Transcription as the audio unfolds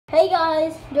Hey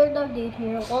guys, Dirt Dog Dude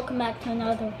here. Welcome back to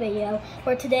another video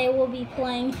where today we'll be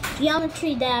playing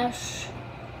Geometry Dash.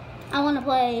 I want to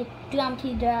play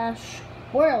Geometry Dash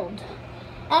World.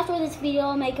 After this video,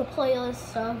 I'll make a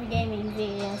playlist of gaming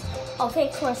videos. I'll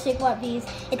fix where stick-what bees.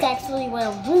 It's actually where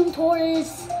room tour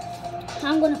is.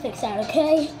 I'm gonna fix that,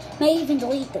 okay? May even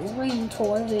delete the room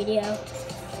tour video.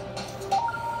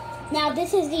 Now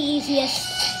this is the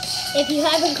easiest. If you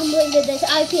haven't completed this,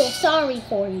 I feel sorry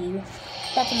for you.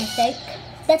 That's a mistake.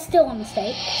 That's still a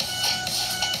mistake.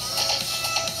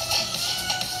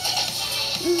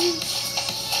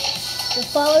 Just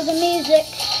follow the music.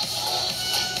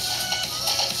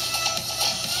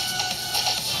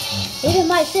 Even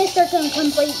my sister can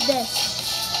complete this.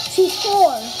 She's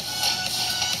 4.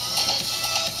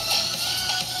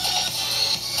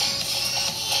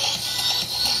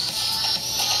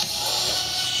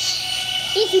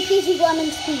 Easy peasy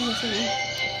lemon squeezy.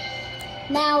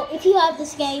 Now, if you have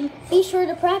this game, be sure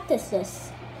to practice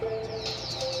this.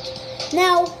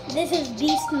 Now, this is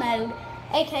Beast Mode,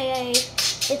 aka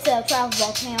it's a travel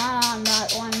volcano. I'm on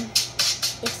that one.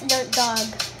 It's Dirt Dog.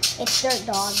 It's Dirt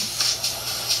Dog.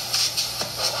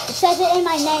 It says it in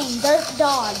my name, Dirt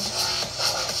Dog.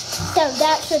 So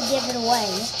that should give it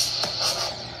away.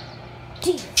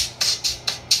 Gee.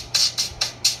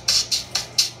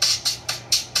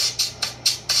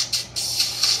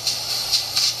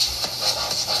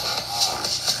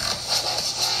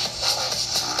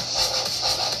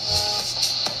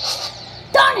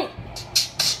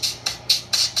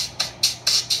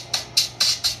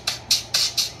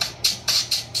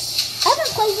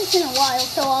 Played this in a while,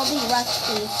 so I'll be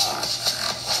rusty.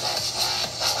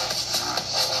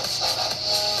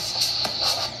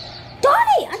 Darn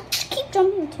it! I keep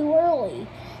jumping too early.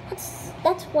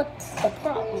 That's what's the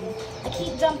problem. I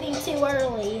keep jumping too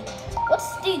early. Let's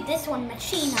do this one,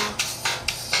 Machina.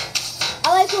 I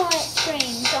like when it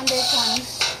screams on this one.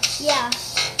 Yeah.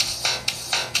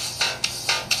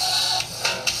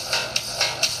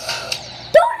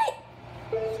 Darn it!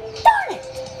 Darn it!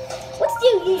 Let's do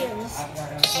years.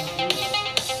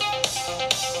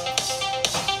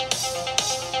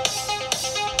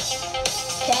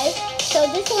 Okay, so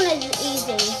this one is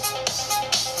easy.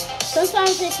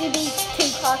 Sometimes if you be too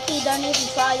cocky, don't even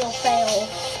try, you'll fail.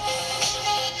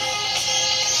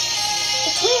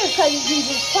 It's weird because you can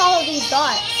just follow these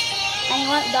dots and you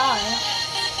won't die.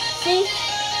 See?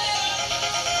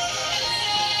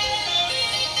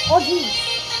 Oh geez.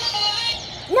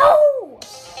 No!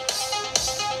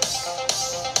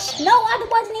 No, I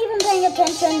wasn't even paying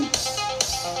attention.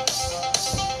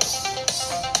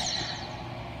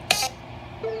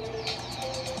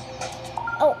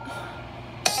 Oh,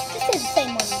 this is the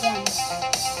same one again.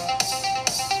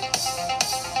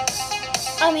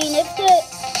 I mean, if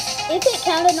it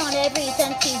counted on every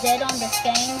attempt you did on this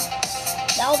game,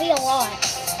 that'll be a lot.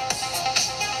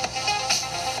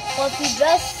 Well, if you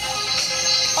just,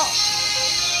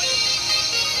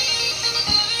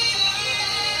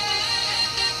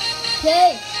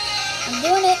 okay, I'm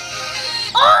doing it.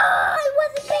 Oh, I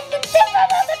wasn't paying attention.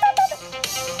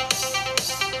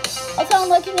 Also, I'm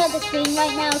looking at the screen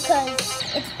right now because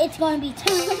it's going to be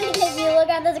too big if you look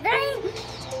at the screen.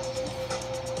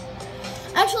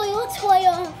 Actually, let's play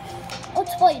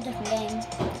a different game.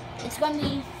 It's going to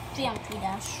be Geometry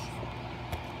Dash.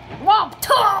 Rob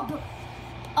Top.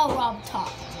 Oh, Rob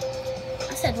Top.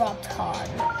 I said Rob Todd.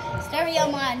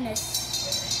 Stereo Madness.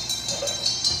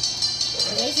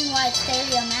 The reason why it's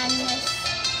Stereo Madness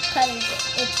because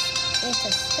it's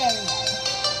a stereo.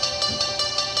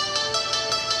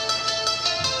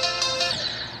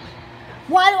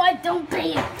 Why do I don't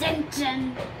pay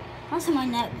attention? Also, my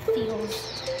neck feels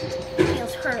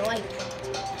hurt like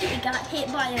it got hit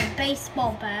by a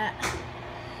baseball bat.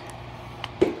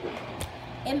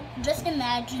 Just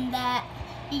imagine that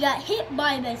you got hit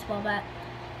by a baseball bat.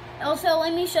 Also,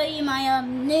 let me show you my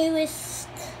newest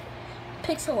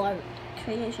pixel art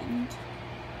creations.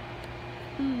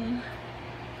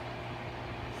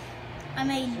 I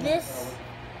made this.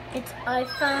 It's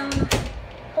iPhone.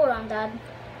 Hold on, Dad.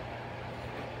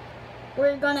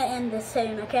 We're gonna end this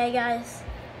soon, okay, guys?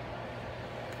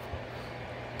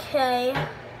 Okay.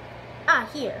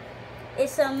 Here.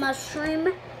 It's a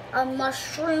mushroom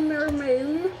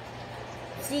moon.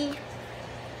 See?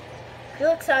 If you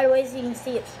look sideways, you can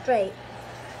see it straight.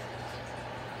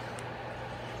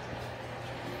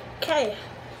 Okay.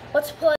 Let's play.